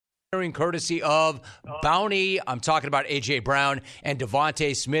Courtesy of Bounty. I'm talking about A.J. Brown and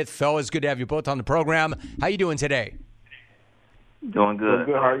DeVonta Smith. Fellas, good to have you both on the program. How you doing today? Doing good.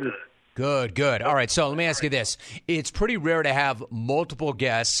 How are you? Good. All right, so let me ask you this. It's pretty rare to have multiple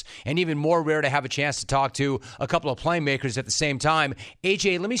guests, and even more rare to have a chance to talk to a couple of playmakers at the same time.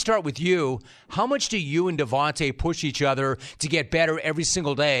 A.J., let me start with you. How much do you and DeVonta push each other to get better every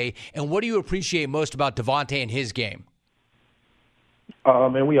single day, and what do you appreciate most about DeVonta and his game?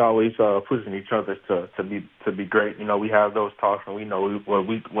 Man, we always pushing each other to be great. You know, we have those talks, and we know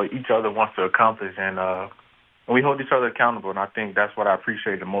what each other wants to accomplish, and we hold each other accountable. And I think that's what I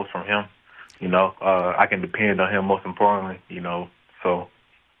appreciate the most from him. You know, I can depend on him most importantly. You know, so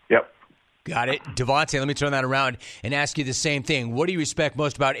yep. Got it. DeVonta, let me turn that around and ask you the same thing. What do you respect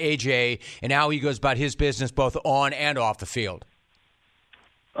most about AJ and how he goes about his business both on and off the field?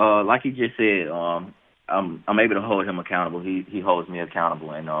 Like you just said, I'm able to hold him accountable. He holds me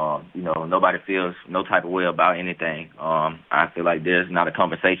accountable, and you know, nobody feels no type of way about anything. I feel like there's not a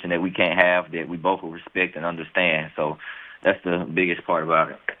conversation that we can't have that we both will respect and understand. So that's the biggest part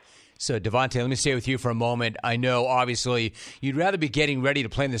about it. So, DeVonta, let me stay with you for a moment. I know, obviously, you'd rather be getting ready to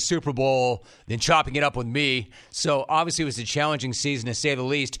play in the Super Bowl than chopping it up with me. So, obviously, it was a challenging season, to say the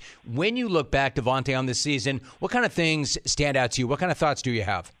least. When you look back, DeVonta, on this season, what kind of things stand out to you? What kind of thoughts do you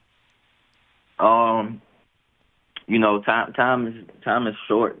have? You know, time is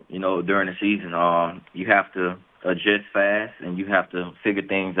short. You know, during the season, you have to adjust fast and you have to figure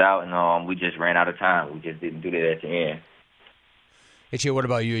things out. And we just ran out of time. We just didn't do that at the end. H.A., what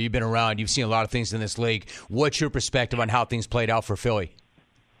about you? You've been around. You've seen a lot of things in this league. What's your perspective on how things played out for Philly?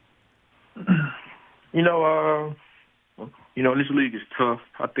 You know, this league is tough.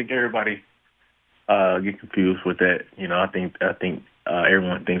 I think everybody get confused with that. You know, I think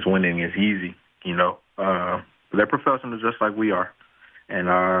everyone thinks winning is easy. You know, but they're professionals just like we are, and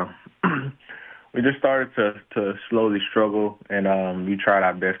we just started to slowly struggle, and we tried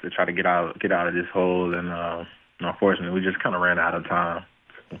our best to try to get out of this hole, and unfortunately, we just kind of ran out of time.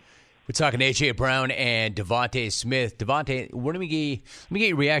 We're talking A.J. Brown and DeVonta Smith. DeVonta, let me get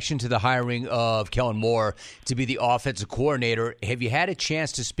your reaction to the hiring of Kellen Moore to be the offensive coordinator. Have you had a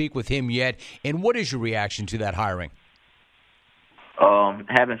chance to speak with him yet? And what is your reaction to that hiring?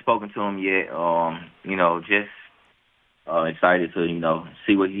 Haven't spoken to him yet. You know, just excited to, you know,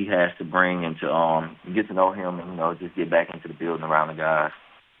 see what he has to bring and to get to know him and, you know, just get back into the building around the guys.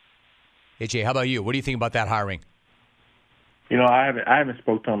 A.J., how about you? What do you think about that hiring? You know, I haven't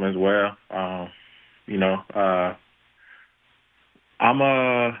spoke to him as well. You know, I'm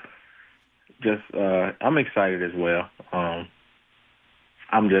excited as well.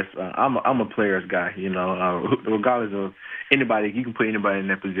 I'm a player's guy. You know, regardless of anybody, you can put anybody in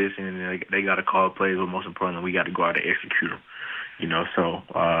that position, and they got to call plays. But most importantly, we got to go out and execute them. You know, so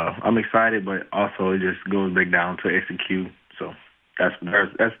I'm excited, but also it just goes back down to execute. So that's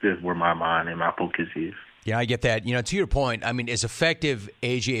just where my mind and my focus is. Yeah, I get that. You know, to your point, I mean, as effective,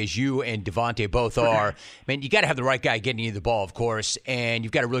 AJ, as you and DeVonta both are, man, you got to have the right guy getting you the ball, of course, and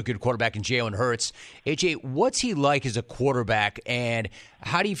you've got a really good quarterback in Jalen Hurts. AJ, what's he like as a quarterback, and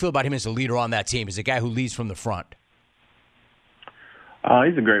how do you feel about him as a leader on that team, as a guy who leads from the front?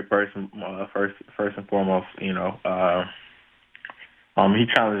 He's a great person, first and foremost. You know, he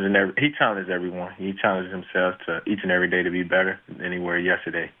challenges everyone. He challenges himself to each and every day to be better than he were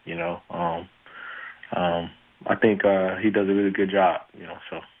yesterday. You know. I think he does a really good job, you know.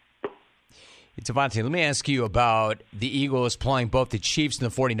 So, DeVonta, let me ask you about the Eagles playing both the Chiefs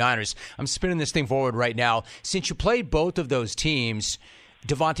and the 49ers. I'm spinning this thing forward right now. Since you played both of those teams,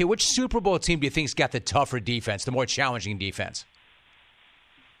 DeVonta, which Super Bowl team do you think's got the tougher defense, the more challenging defense?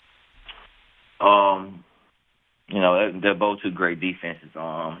 You know, they're both two great defenses.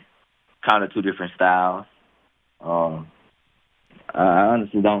 Kind of two different styles. I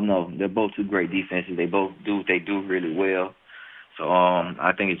honestly don't know. They're both two great defenses. They both do what they do really well. So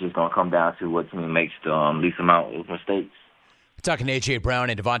I think it's just going to come down to what team makes the least amount of mistakes. We're talking to A.J. Brown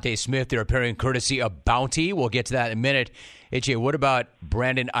and DeVonta Smith. They're appearing courtesy of Bounty. We'll get to that in a minute. A.J., what about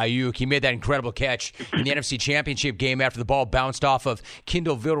Brandon Ayuk? He made that incredible catch in the NFC Championship game after the ball bounced off of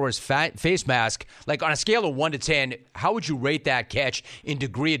Kindle Vildor's face mask. Like, on a scale of 1 to 10, how would you rate that catch in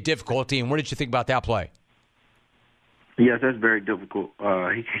degree of difficulty, and what did you think about that play? Yes, that's very difficult.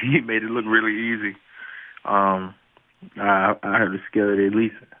 He made it look really easy. I heard the scale at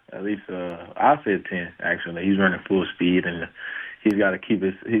least I'll say a 10. Actually, he's running full speed, and he's got to keep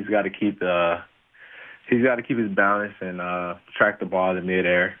his balance and track the ball in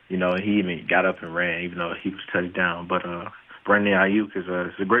midair. You know, he even got up and ran, even though he was touched down. But Brandon Ayuk is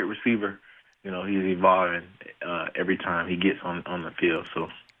a great receiver. You know, he's evolving every time he gets on the field. So.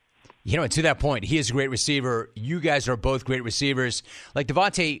 You know, to that point, he is a great receiver. You guys are both great receivers. Like,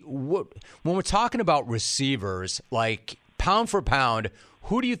 DeVonta, when we're talking about receivers, like pound for pound,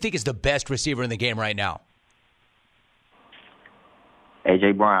 who do you think is the best receiver in the game right now?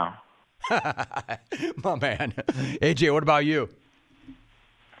 A.J. Brown. My man. AJ, what about you?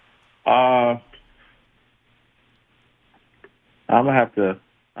 I'm gonna have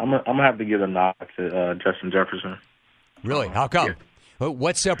to give a nod to Justin Jefferson. Really? How come? Yeah.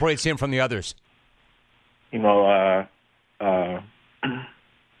 What separates him from the others? You know,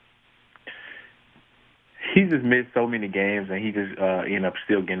 he just missed so many games, and he just ended up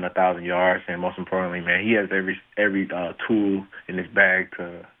still getting 1,000 yards. And most importantly, man, he has every tool in his bag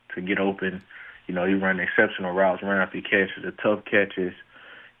to get open. You know, he run exceptional routes, run after catches, the tough catches.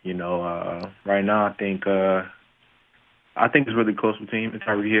 You know, right now I think it's really close between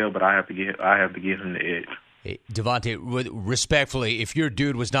Tyreek Hill, but I have to give him the edge. Hey, DeVonta, respectfully, if your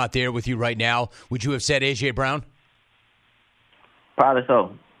dude was not there with you right now, would you have said A.J. Brown? Probably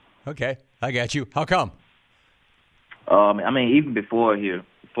so. Okay, I got you. How come? I mean, even before he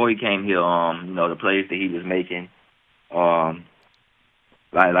came here, you know, the plays that he was making,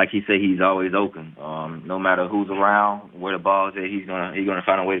 like he said, he's always open. No matter who's around, where the ball's at, he's gonna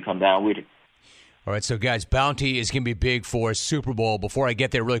find a way to come down with it. All right, so guys, Bounty is going to be big for Super Bowl. Before I get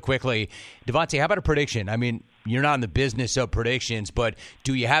there really quickly, DeVonta, how about a prediction? I mean, you're not in the business of predictions, but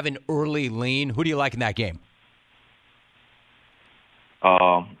do you have an early lean? Who do you like in that game?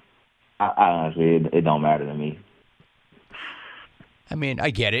 I honestly, it don't matter to me. I mean,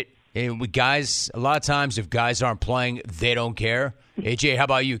 I get it. And with guys, a lot of times if guys aren't playing, they don't care. AJ, how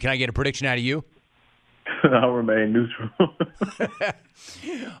about you? Can I get a prediction out of you? I'll remain neutral.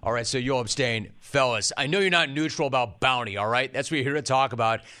 All right, so you'll abstain. Fellas, I know you're not neutral about Bounty, all right? That's what you're here to talk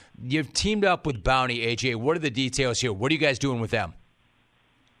about. You've teamed up with Bounty, AJ. What are the details here? What are you guys doing with them?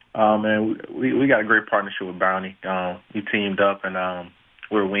 Man, we got a great partnership with Bounty. We teamed up, and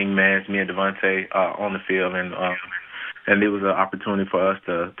we're wingmans, me and DeVonta, on the field, and it was an opportunity for us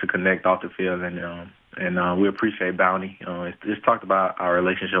to connect off the field, and we appreciate Bounty. It's talked about our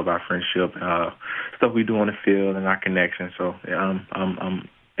relationship, our friendship, stuff we do on the field, and our connection. So yeah, I'm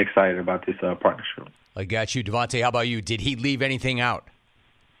excited about this partnership. I got you. DeVonta, how about you? Did he leave anything out?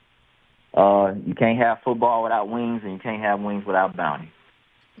 You can't have football without wings, and you can't have wings without Bounty.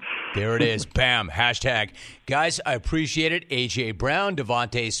 There it is. Bam. Hashtag. Guys, I appreciate it. A.J. Brown,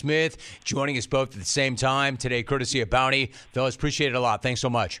 DeVonta Smith joining us both at the same time today, courtesy of Bounty. Fellas, appreciate it a lot. Thanks so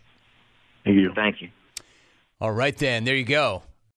much. Thank you. Thank you. All right, then. There you go.